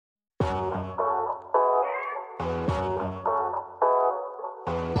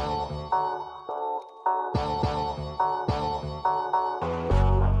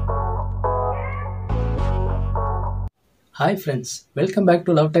Hi friends, welcome back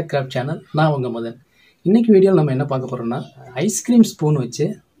to Love Tech Craft channel. நான் உங்க மதன். இன்னைக்கு வீடியோல நம்ம என்ன பார்க்க போறோம்னா ஐஸ்கிரீம் ஸ்பூன் வச்சு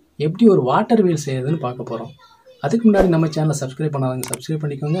எப்படி ஒரு வாட்டர் வீல் செய்யறதுன்னு பார்க்க போறோம். அதுக்கு முன்னாடி நம்ம சேனலை சப்ஸ்கிரைப் பண்ணாதவங்க சப்ஸ்கிரைப்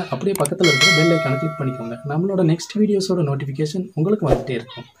பண்ணிக்கோங்க. அப்படியே பக்கத்துல இருக்கிற பெல் ஐகானை கிளிக் பண்ணிக்கோங்க. நம்மளோட நெக்ஸ்ட் வீடியோஸோட நோட்டிஃபிகேஷன் உங்களுக்கு வந்துட்டே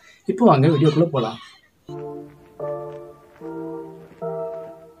இருக்கும். இப்போ வாங்க வீடியோக்குள்ள போலாம்.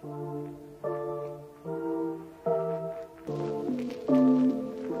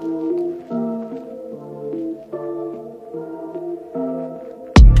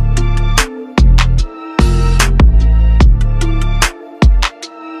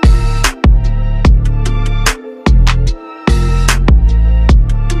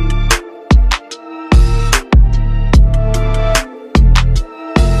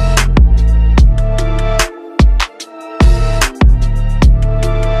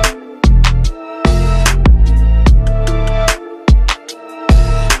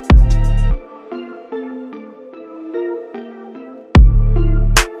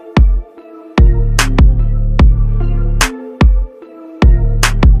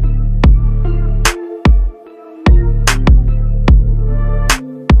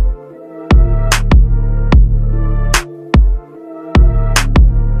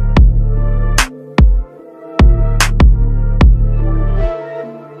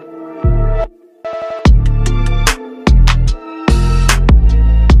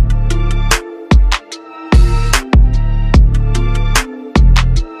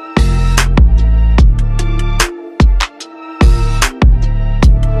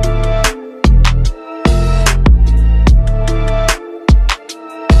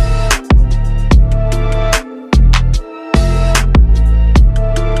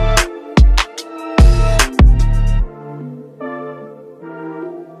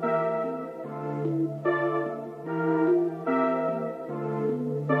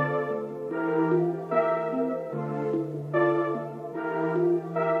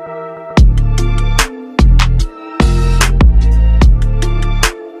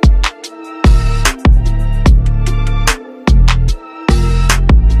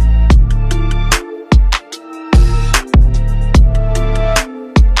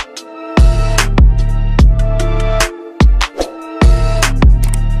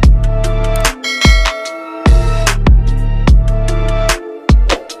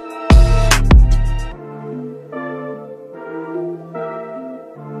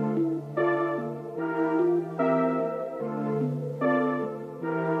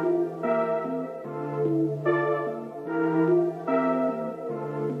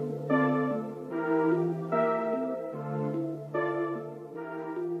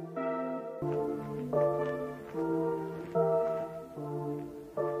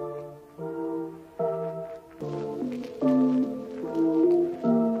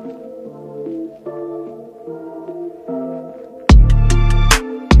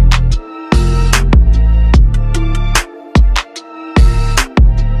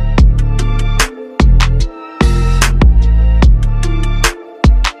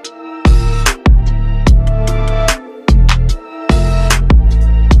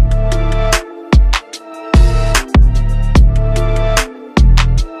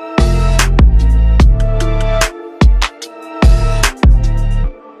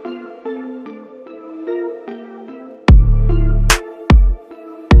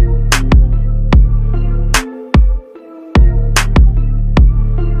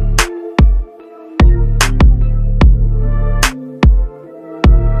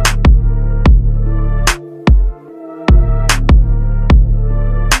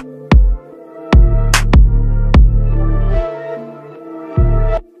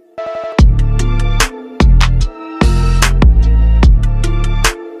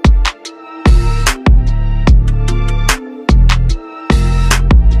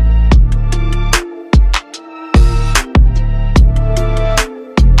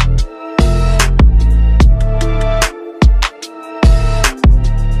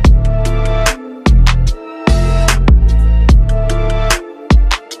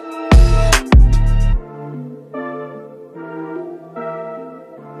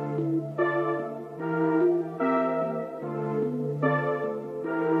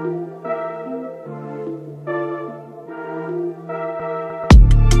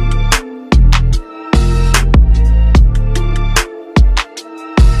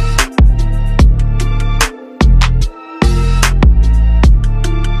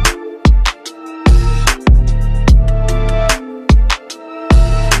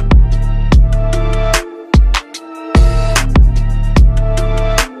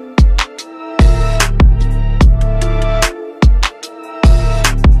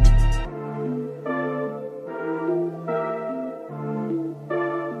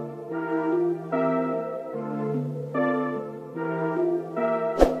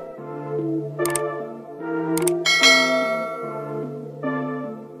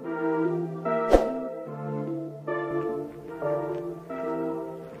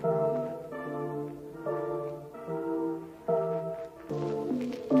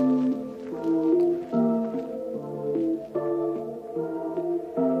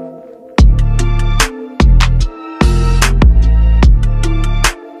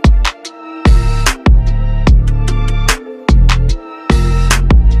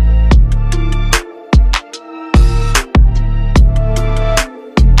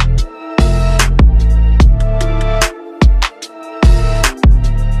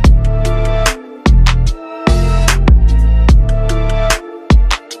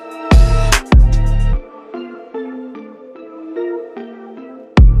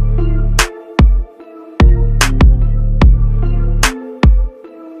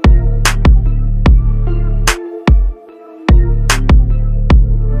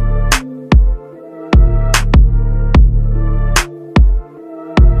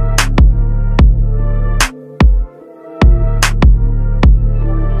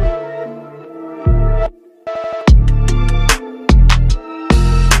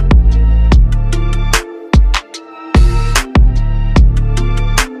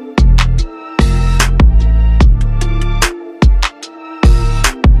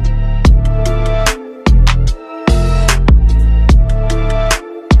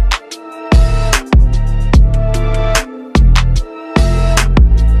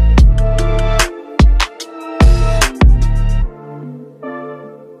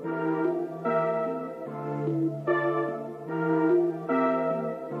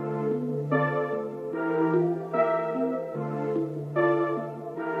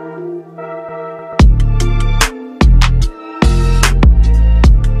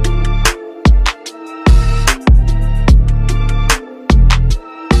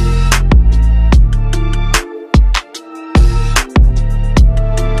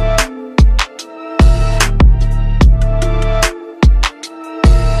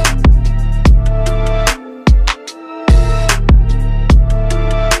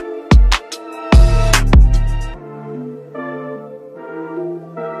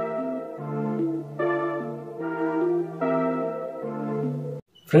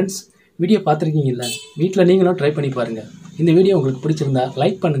 ஃப்ரெண்ட்ஸ், வீடியோ பார்த்துருக்கீங்கல்ல, வீட்டில் நீங்களும் ட்ரை பண்ணி பாருங்கள். இந்த வீடியோ உங்களுக்கு பிடிச்சிருந்தா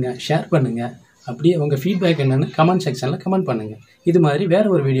லைக் பண்ணுங்கள், ஷேர் பண்ணுங்கள். அப்படியே உங்கள் ஃபீட்பேக் என்னென்னு கமெண்ட் செக்ஷனில் கமெண்ட் பண்ணுங்கள். இது மாதிரி வேறு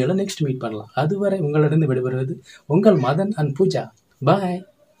ஒரு வீடியோவில் நெக்ஸ்ட் மீட் பண்ணலாம். அதுவரை உங்களிடம் விடைபெறுவது உங்கள் மதன் அண்ட் பூஜா. பாய்.